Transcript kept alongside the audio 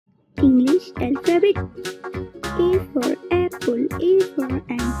English alphabet. A for apple, A for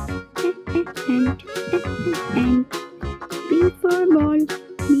ant, B for ball,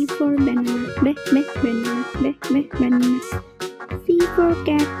 B for banana, banana. C for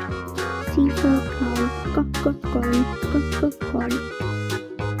cat, C for cow, cow.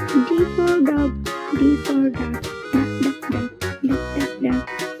 D for dog, D for duck, duck.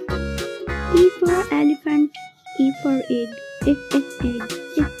 E for elephant, E for egg,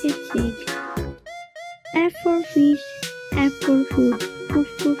 egg. F for fish, F for food,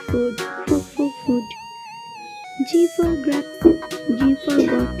 food. G for grapes, G for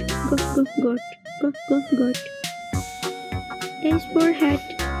goat. H for hat,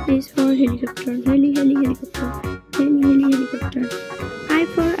 H for helicopter, helicopter. I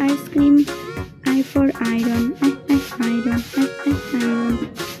for ice cream, I for iron, iron.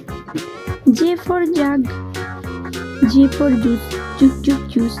 J for jug, J for juice.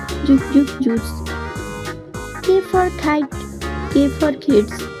 K for kite, K for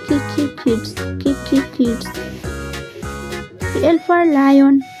kids, kids. L for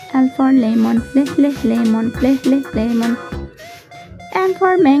lion, L for lemon, lemon. M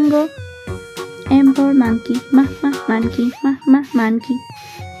for mango, M for monkey, monkey.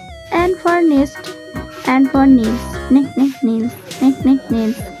 N for nest, N for nails.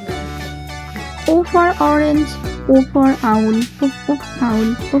 O for orange, O for owl,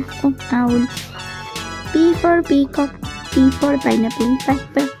 owl. P for peacock, P for pineapple,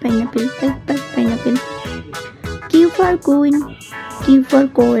 pineapple. Q for queen, Q for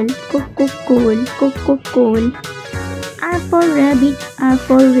coal. R for rabbit, R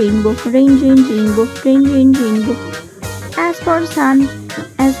for rainbow, rainbow. S for sun,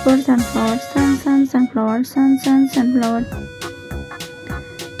 S for sunflower, sunflower.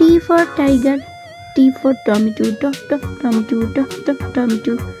 T for tiger, T for tomato,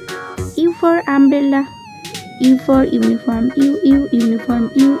 tomato. U for umbrella, U for uniform,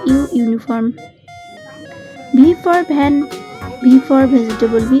 uniform. V for van, V for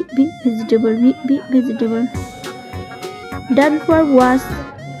vegetable, vegetable. W for was,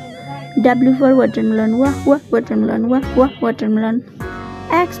 W for watermelon, watermelon.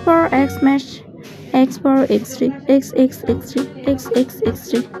 X for Xmas, X for X-ray.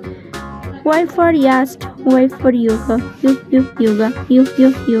 Y for yacht, Y for yoga,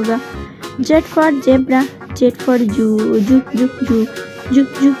 yoga. Z for zebra, Z for zoo.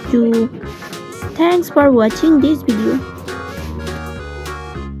 Thanks for watching this video.